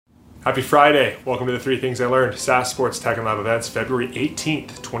Happy Friday. Welcome to the 3 Things I Learned, SAS Sports Tech and Lab Events, February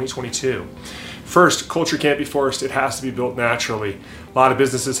 18th, 2022. First, culture can't be forced. It has to be built naturally. A lot of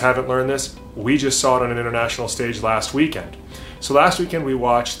businesses haven't learned this. We just saw it on an international stage last weekend. So last weekend we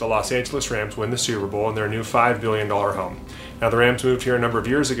watched the Los Angeles Rams win the Super Bowl in their new $5 billion home. Now the Rams moved here a number of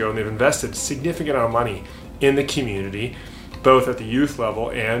years ago and they've invested a significant amount of money in the community, both at the youth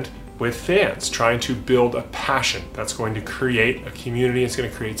level and with fans, trying to build a passion that's going to create a community. It's going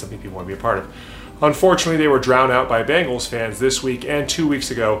to create something people want to be a part of. Unfortunately, they were drowned out by Bengals fans this week, and 2 weeks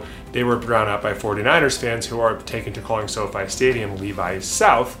ago, they were drowned out by 49ers fans who are taken to calling SoFi Stadium Levi's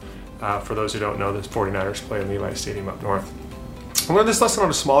South. For those who don't know, the 49ers play in Levi's Stadium up north. I learned this lesson on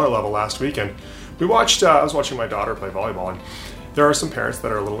a smaller level last weekend. I was watching my daughter play volleyball, and there are some parents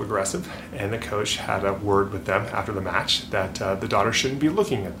that are a little aggressive, and the coach had a word with them after the match that the daughter shouldn't be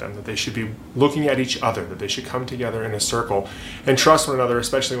looking at them, that they should be looking at each other, that they should come together in a circle and trust one another,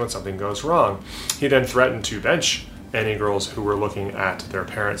 especially when something goes wrong. He then threatened to bench any girls who were looking at their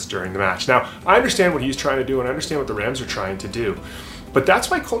parents during the match. Now, I understand what he's trying to do, and I understand what the Rams are trying to do, but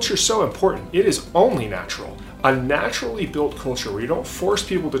that's why culture is so important. It is only natural. A naturally built culture where you don't force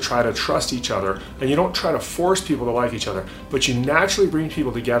people to try to trust each other and you don't try to force people to like each other, but you naturally bring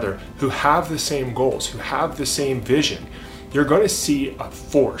people together who have the same goals, who have the same vision. You're going to see a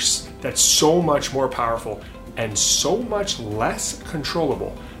force that's so much more powerful and so much less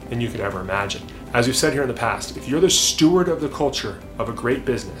controllable than you could ever imagine. As we've said here in the past, if you're the steward of the culture of a great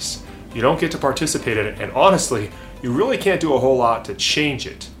business, you don't get to participate in it, and honestly, you really can't do a whole lot to change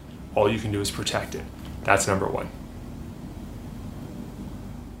it. All you can do is protect it. That's number 1.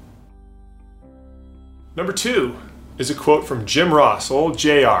 Number 2 is a quote from Jim Ross, old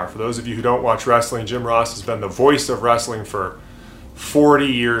JR. For those of you who don't watch wrestling, Jim Ross has been the voice of wrestling for 40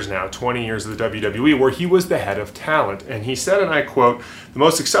 years now, 20 years of the WWE, where he was the head of talent. And he said, and I quote, "The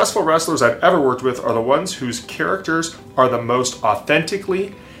most successful wrestlers I've ever worked with are the ones whose characters are the most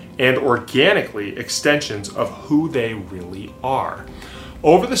authentically and organically extensions of who they really are."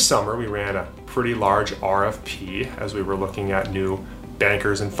 Over the summer, we ran a pretty large RFP as we were looking at new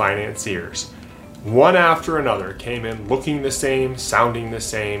bankers and financiers. One after another came in looking the same, sounding the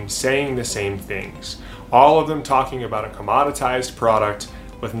same, saying the same things. All of them talking about a commoditized product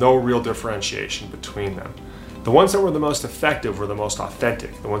with no real differentiation between them. The ones that were the most effective were the most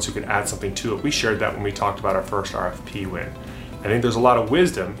authentic, the ones who could add something to it. We shared that when we talked about our first RFP win. I think there's a lot of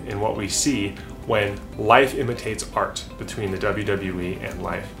wisdom in what we see when life imitates art between the WWE and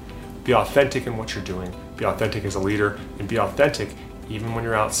life. Be authentic in what you're doing, be authentic as a leader, and be authentic even when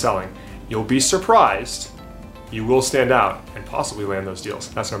you're out selling. You'll be surprised, you will stand out, and possibly land those deals.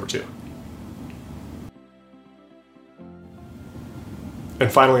 That's number 2.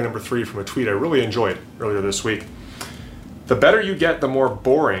 And finally, number 3 from a tweet I really enjoyed earlier this week. The better you get, the more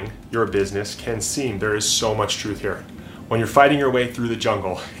boring your business can seem. There is so much truth here. When you're fighting your way through the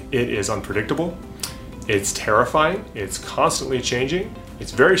jungle, it is unpredictable, it's terrifying, it's constantly changing,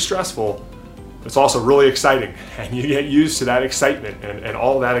 it's very stressful, but it's also really exciting, and you get used to that excitement and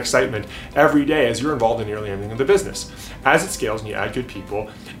all that excitement every day as you're involved in nearly everything in the business. As it scales and you add good people,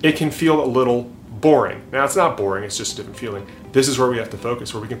 it can feel a little boring. Now, it's not boring, it's just a different feeling. This is where we have to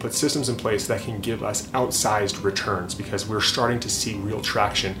focus, where we can put systems in place that can give us outsized returns because we're starting to see real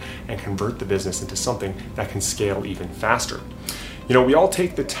traction and convert the business into something that can scale even faster. You know, we all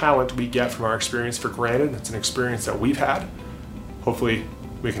take the talent we get from our experience for granted. That's an experience that we've had. Hopefully,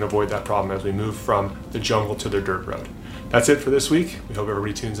 we can avoid that problem as we move from the jungle to the dirt road. That's it for this week. We hope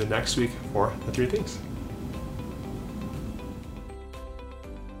everybody tunes in next week for the 3 Things.